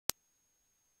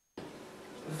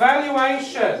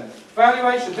Valuation.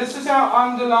 Valuation. This is our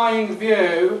underlying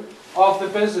view of the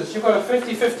business. You've got a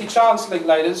 50-50 chance,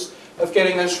 Linklaters, of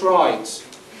getting this right.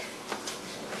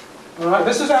 Alright,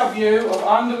 this is our view of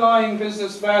underlying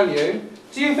business value.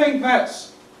 Do you think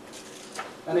that's,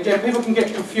 and again, people can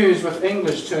get confused with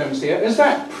English terms here, is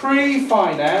that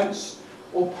pre-finance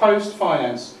or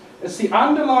post-finance? It's the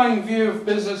underlying view of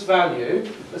business value.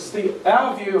 It's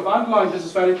our view of underlying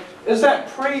business value. Is that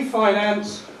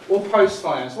pre-finance or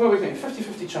post-finance? What do we think?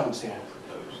 50-50 chance here.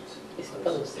 It's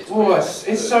post.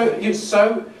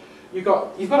 You've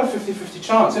got a 50-50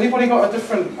 chance. Anybody got a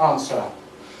different answer?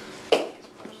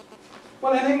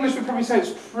 Well, in English we probably say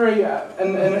it's pre,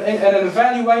 and an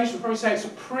evaluation we probably say it's a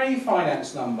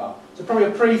pre-finance number. It's probably a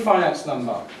pre-finance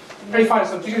number. Pre-finance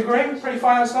number. Do you agree?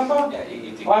 Pre-finance number? Yeah,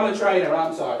 I'm a trainer,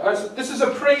 aren't I? This is a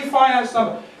pre-finance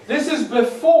number. This is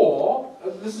before,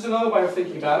 this is another way of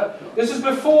thinking about it, this is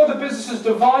before the business is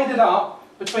divided up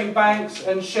between banks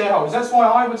and shareholders. That's why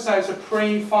I would say it's a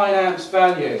pre-finance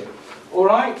value.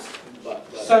 Alright?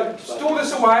 So, store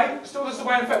this away. Store this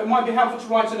away. In fact, it might be helpful to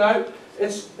write a note.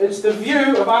 It's the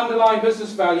view of underlying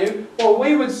business value. What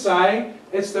we would say,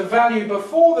 it's the value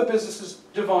before the business is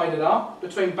divided up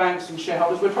between banks and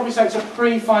shareholders. We'd probably say it's a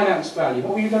pre-finance value.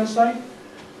 What were you going to say?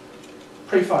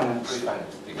 Pre-finance.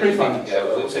 Pre-finance. Pre-finance. Yeah,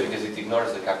 I would say because it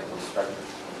ignores the capital structure.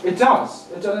 It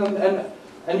does. It does.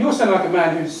 And you're sounding like a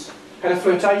man who's had a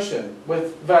flirtation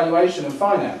with valuation and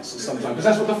finance sometimes. Because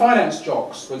that's what the finance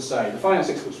jocks would say, the finance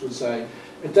experts would say.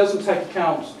 It doesn't take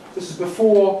account, this is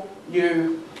before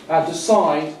you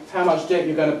decide how much debt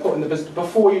you're going to put in the business,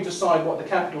 before you decide what the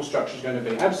capital structure is going to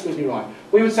be. Absolutely right.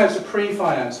 We would say it's a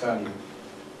pre-finance value.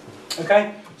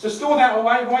 Okay? So store that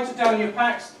away, write it down in your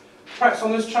packs. Perhaps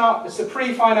on this chart, it's the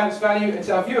pre-finance value. It's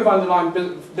our view of underlying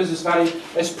business value.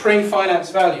 It's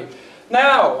pre-finance value.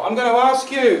 Now, I'm going to ask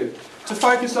you to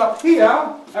focus up here.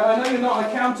 I know you're not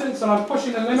accountants, and I'm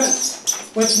pushing the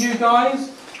limits with you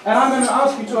guys. And I'm going to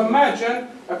ask you to imagine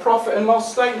a profit and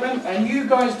loss statement. And you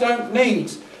guys don't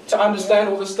need to understand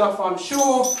all the stuff, I'm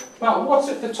sure. But what's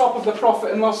at the top of the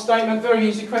profit and loss statement? Very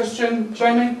easy question,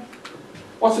 Jamie.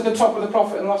 What's at the top of the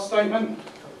profit and loss statement?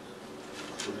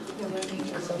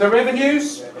 The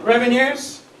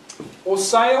revenues, or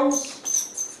sales.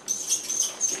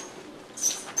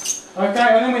 Okay,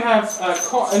 and then we have,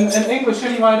 in English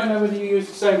anyway, I don't know whether you use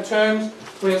the same terms,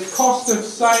 we have cost of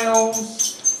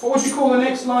sales. What would you call the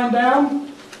next line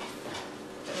down?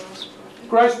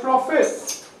 Gross profit.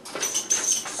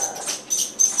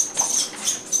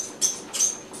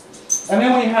 And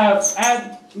then we have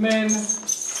admin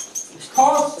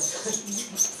costs.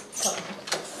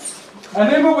 And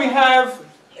then what we have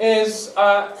is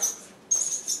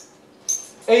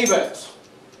EBIT.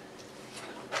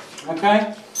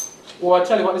 Okay? Well, I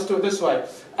tell you what, let's do it this way.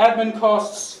 Admin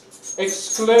costs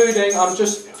excluding, I'm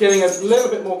just getting a little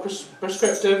bit more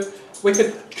prescriptive. We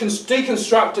could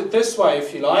deconstruct it this way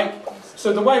if you like.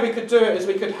 So the way we could do it is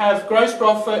we could have gross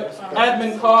profit,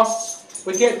 admin costs,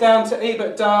 we get down to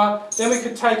EBITDA, then we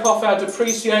could take off our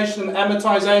depreciation and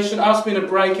amortization. Ask me in a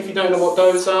break if you don't know what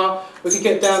those are. We could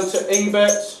get down to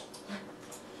EBIT.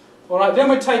 Alright, then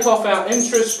we take off our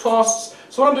interest costs.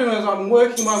 So what I'm doing is I'm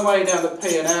working my way down the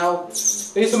P&L.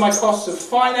 These are my costs of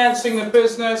financing the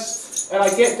business, and I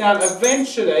get down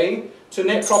eventually to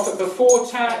net profit before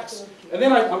tax, and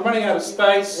then I'm running out of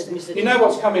space. You know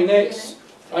what's coming next.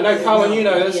 I know, Carmen, you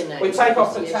know this. We take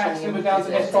off the tax, then we're down to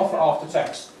net profit after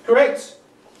tax. Correct?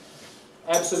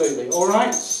 Absolutely.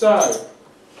 Alright, so,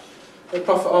 net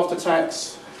profit after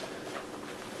tax,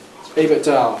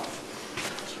 EBITDA.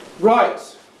 Right,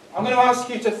 I'm going to ask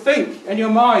you to think in your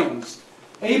minds.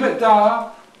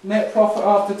 EBITDA, net profit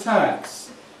after tax.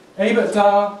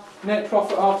 EBITDA, net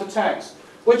profit after tax.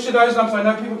 Which of those numbers, I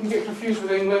know people can get confused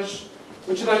with English,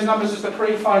 which of those numbers is the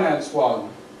pre-finance one?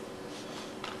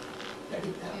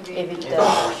 EBITDA.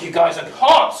 Oh, you guys are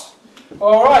hot!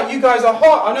 Alright, you guys are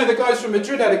hot. I know the guys from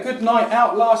Madrid had a good night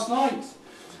out last night.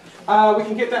 We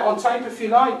can get that on tape if you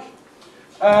like.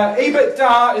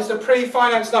 EBITDA is the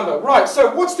pre-finance number. Right,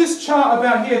 so what's this chart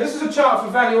about here? This is a chart for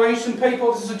valuation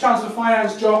people. This is a chart for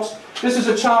finance jocks. This is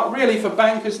a chart really for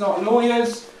bankers, not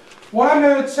lawyers. What I'm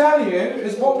going to tell you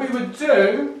is what we would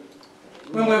do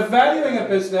when we're valuing a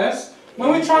business. When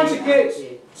we're trying to get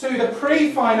to the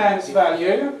pre-finance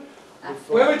value,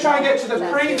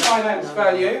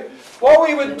 what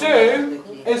we would do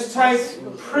is take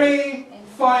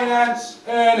pre-finance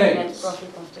earnings.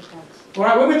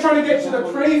 Right, when we're trying to get to the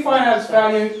pre-finance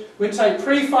value, we take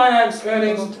pre-finance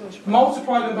earnings,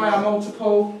 multiply them by our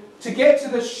multiple. To get to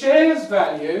the shares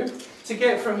value, to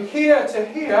get from here to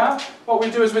here, what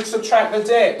we do is we subtract the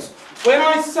debt. When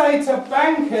I say to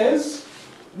bankers,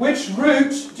 which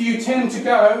route do you tend to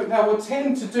go? Now, we'll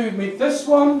tend to do me this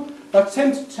one. They'll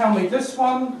tend to tell me this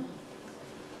one.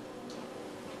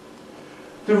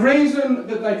 The reason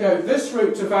that they go this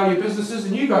route to value businesses,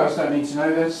 and you guys don't need to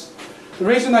know this, the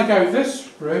reason they go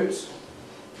this route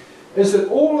is that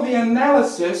all of the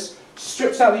analysis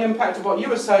strips out the impact of what you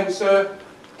were saying, sir,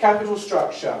 capital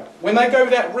structure. When they go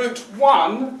that route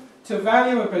 1 to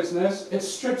value a business, it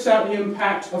strips out the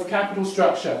impact of capital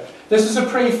structure. This is a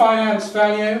pre-finance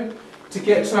value to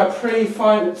get to our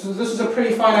pre-finance, so this is a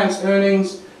pre-finance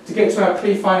earnings to get to our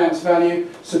pre-finance value,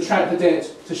 subtract the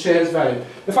debt to shares value.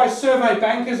 If I survey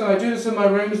bankers, and I do this in my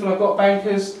rooms when I've got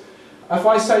bankers, if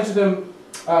I say to them,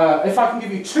 if I can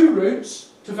give you 2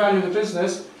 routes to value the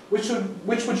business, which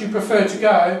would you prefer to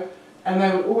go? And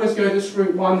they would always go this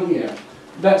route 1 here.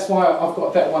 That's why I've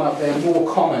got that one up there,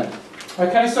 more common.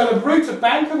 Okay, so the route a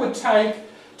banker would take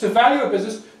to value a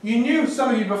business, you knew, some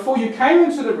of you, before you came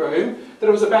into the room, that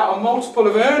it was about a multiple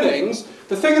of earnings.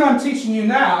 The thing that I'm teaching you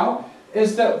now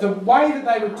is that the way that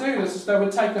they would do this is they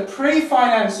would take the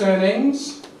pre-finance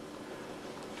earnings,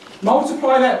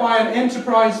 multiply that by an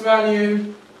enterprise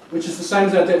value, which is the same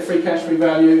as our debt-free cash-free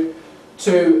value,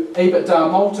 to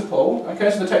EBITDA multiple.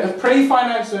 Okay, so they take the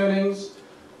pre-finance earnings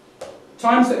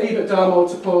times the EBITDA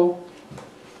multiple,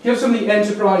 gives them the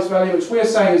enterprise value, which we're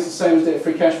saying is the same as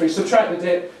debt-free cash-free, subtract the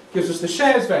debt, gives us the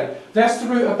shares value. That's the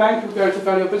route a bank would go to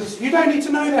value a business. You don't need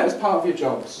to know that as part of your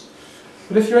jobs.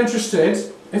 But if you're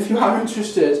interested, if you are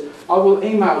interested, I will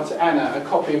email to Anna a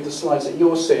copy of the slides that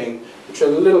you're seeing, which are a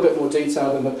little bit more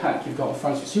detailed than the pack you've got in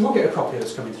front of you. So you will get a copy of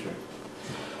this coming through.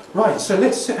 Right, so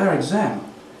let's sit our exam.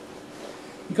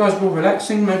 You guys are all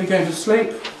relaxing, maybe going to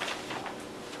sleep.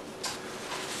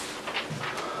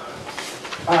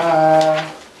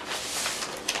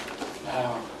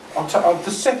 The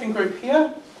second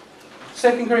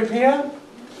group here.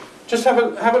 Just have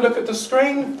a look at the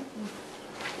screen.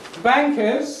 The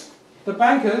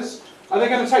bankers, are they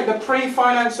going to take the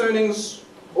pre-finance earnings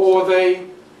or the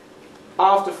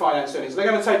after-finance earnings? They're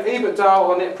going to take EBITDA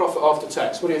or net profit after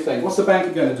tax. What do you think? What's the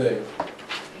banker going to do?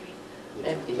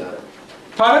 EBITDA.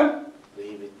 Pardon?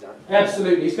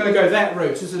 Absolutely, he's going to go that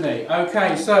route, isn't he?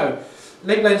 Okay, so,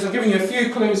 ladies, I'm giving you a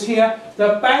few clues here.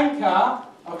 The banker,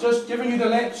 I've just given you the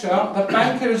lecture, the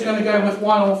banker is going to go with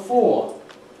 1 or 4.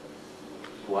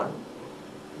 1.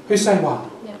 Who's saying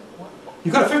 1? Yeah.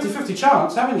 You've got a 50-50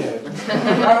 chance, haven't you?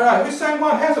 Alright, who's saying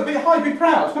 1? Hands up, be high, be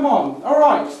proud, come on.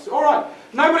 Alright.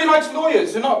 Nobody likes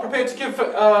lawyers who are not prepared to give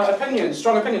opinions,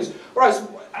 strong opinions. Alright,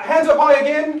 so hands up high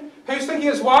again. Who's thinking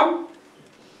it's 1?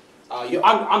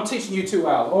 I'm teaching you too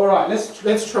well. All right,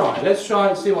 let's try. Let's try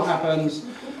and see what happens.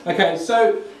 Okay,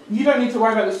 so you don't need to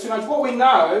worry about this too much. What we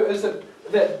know is that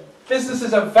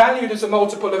businesses are valued as a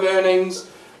multiple of earnings.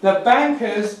 The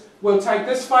bankers will take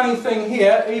this funny thing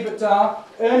here, EBITDA,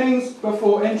 earnings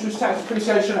before interest, tax,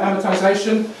 depreciation, and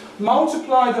amortization,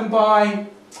 multiply them by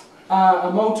a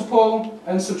multiple,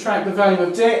 and subtract the value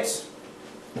of debt.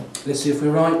 Let's see if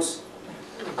we're right.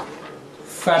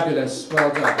 Fabulous.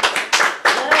 Well done.